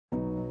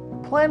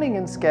Planning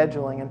and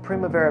scheduling in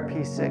Primavera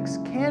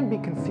P6 can be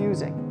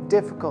confusing,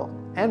 difficult,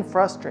 and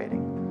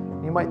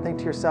frustrating. You might think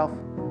to yourself,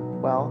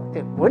 well,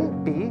 it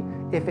wouldn't be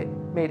if it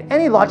made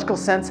any logical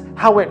sense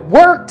how it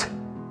worked.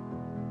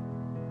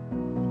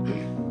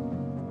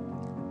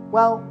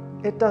 Well,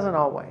 it doesn't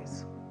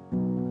always.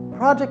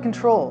 Project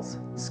controls,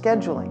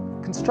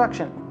 scheduling,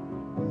 construction,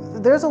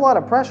 there's a lot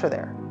of pressure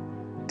there.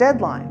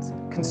 Deadlines,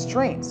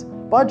 constraints,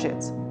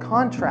 budgets,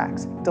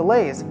 contracts,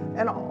 delays,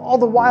 and all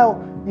the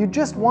while you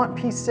just want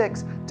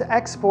P6 to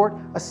export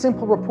a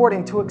simple report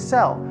into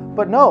Excel.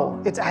 But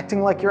no, it's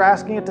acting like you're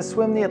asking it to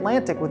swim the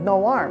Atlantic with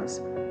no arms.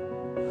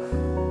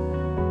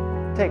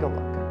 Take a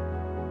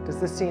look. Does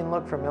this scene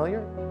look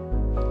familiar?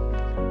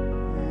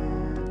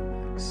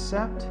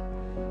 Accept.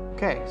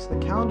 Okay, so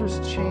the calendar's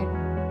changed.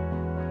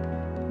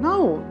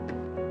 No!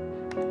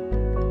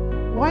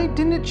 Why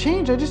didn't it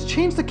change? I just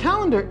changed the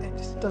calendar. It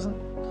just doesn't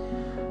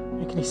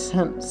make any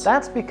sense.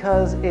 That's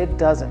because it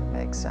doesn't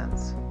make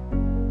sense.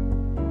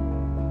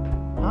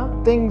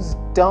 Things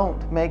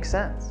don't make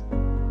sense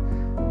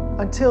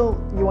until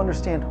you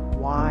understand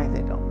why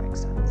they don't make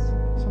sense.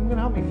 So I'm gonna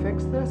help me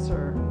fix this,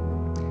 or?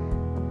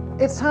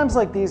 It's times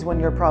like these when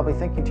you're probably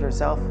thinking to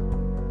yourself,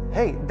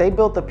 hey, they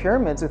built the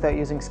pyramids without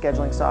using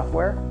scheduling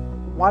software.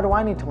 Why do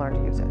I need to learn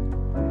to use it?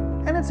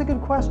 And it's a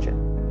good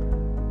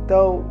question,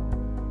 though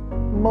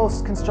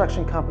most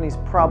construction companies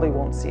probably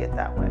won't see it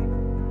that way.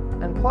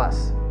 And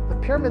plus, the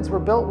pyramids were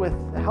built with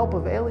the help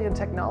of alien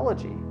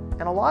technology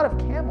and a lot of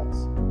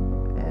camels.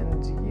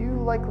 And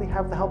you likely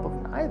have the help of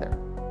neither.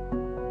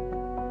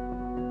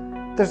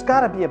 There's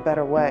got to be a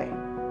better way.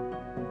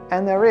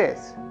 And there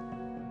is.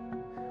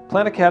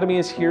 Plan Academy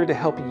is here to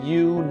help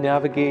you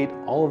navigate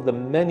all of the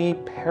many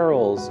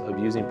perils of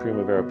using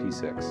Primavera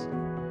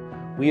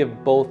P6. We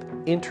have both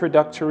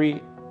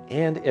introductory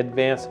and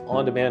advanced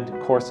on-demand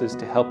courses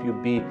to help you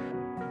be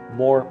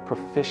more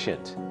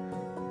proficient,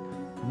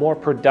 more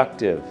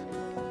productive,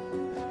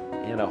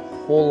 and a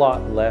whole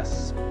lot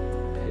less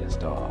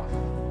pissed off.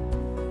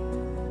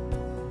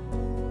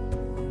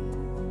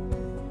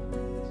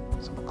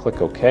 So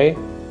click OK,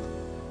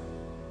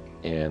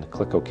 and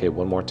click OK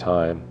one more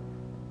time,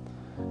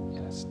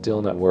 and it's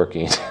still not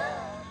working.